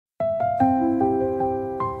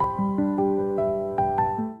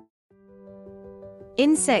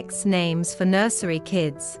Insects names for nursery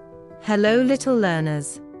kids. Hello little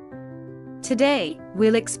learners. Today,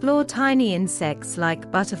 we'll explore tiny insects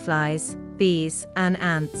like butterflies, bees, and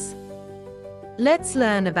ants. Let's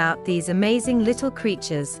learn about these amazing little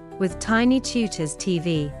creatures with Tiny Tutors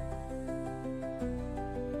TV.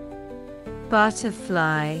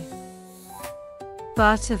 Butterfly.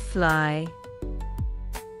 Butterfly.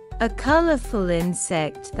 A colorful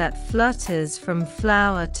insect that flutters from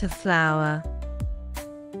flower to flower.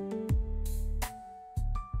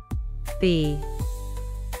 Bee.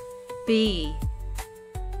 Bee.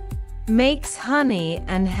 Makes honey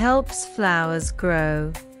and helps flowers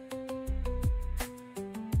grow.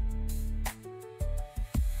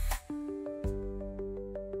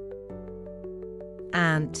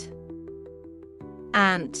 Ant.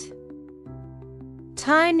 Ant.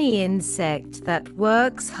 Tiny insect that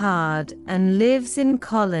works hard and lives in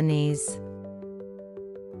colonies.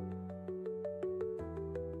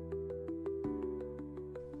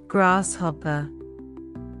 Grasshopper.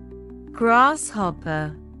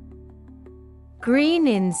 Grasshopper. Green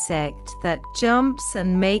insect that jumps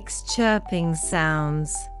and makes chirping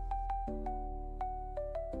sounds.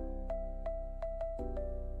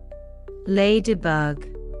 Ladybug.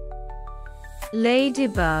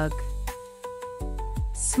 Ladybug.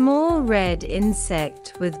 Small red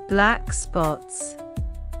insect with black spots.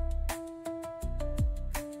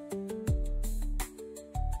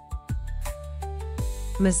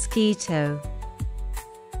 Mosquito.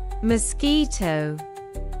 Mosquito.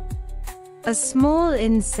 A small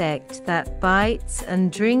insect that bites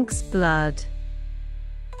and drinks blood.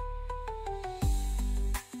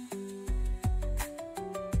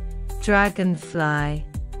 Dragonfly.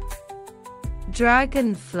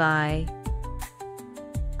 Dragonfly.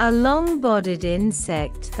 A long-bodied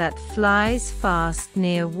insect that flies fast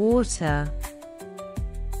near water.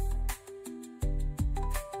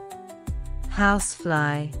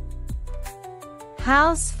 Housefly.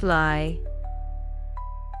 Housefly.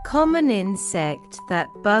 Common insect that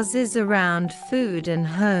buzzes around food and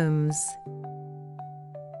homes.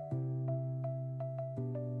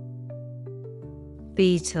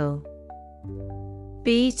 Beetle.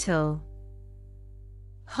 Beetle.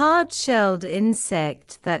 Hard-shelled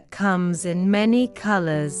insect that comes in many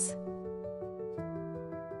colors.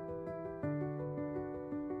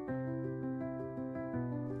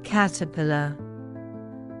 Caterpillar.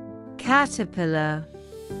 Caterpillar.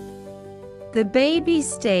 The baby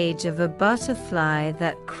stage of a butterfly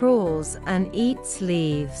that crawls and eats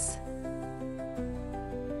leaves.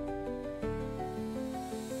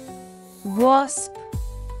 Wasp.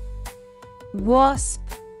 Wasp.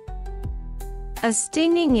 A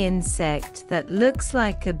stinging insect that looks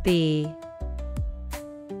like a bee.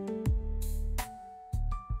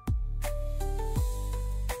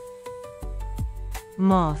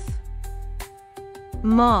 Moth.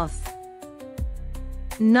 Moth.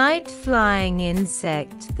 Night-flying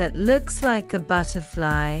insect that looks like a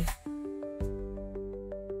butterfly.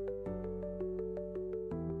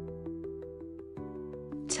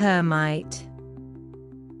 Termite.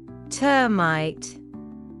 Termite.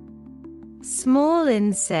 Small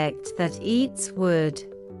insect that eats wood.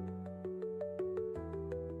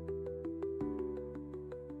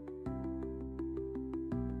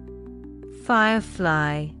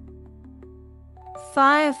 Firefly.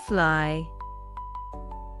 Firefly.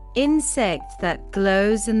 Insect that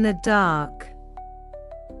glows in the dark.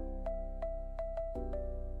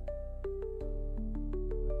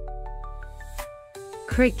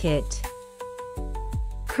 Cricket.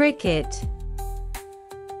 Cricket.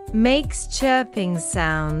 Makes chirping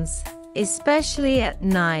sounds, especially at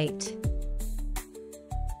night.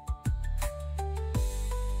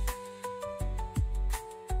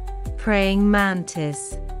 Praying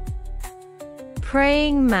mantis.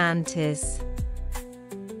 Praying mantis.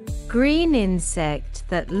 Green insect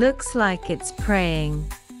that looks like it's praying.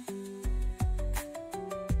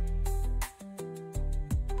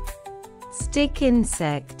 Stick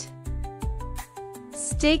insect.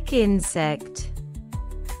 Stick insect.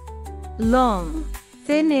 Long,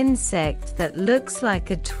 thin insect that looks like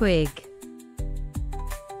a twig.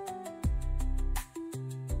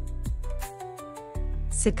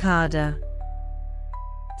 Cicada.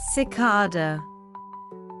 Cicada.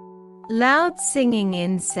 Loud singing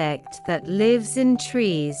insect that lives in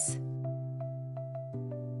trees.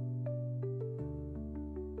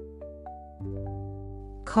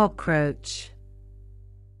 Cockroach.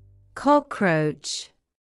 Cockroach.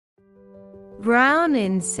 Brown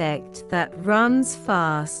insect that runs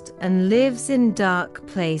fast and lives in dark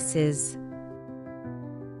places.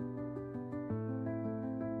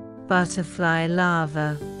 Butterfly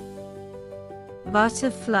larva.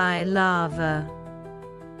 Butterfly larva.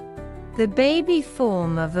 The baby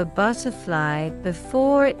form of a butterfly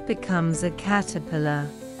before it becomes a caterpillar.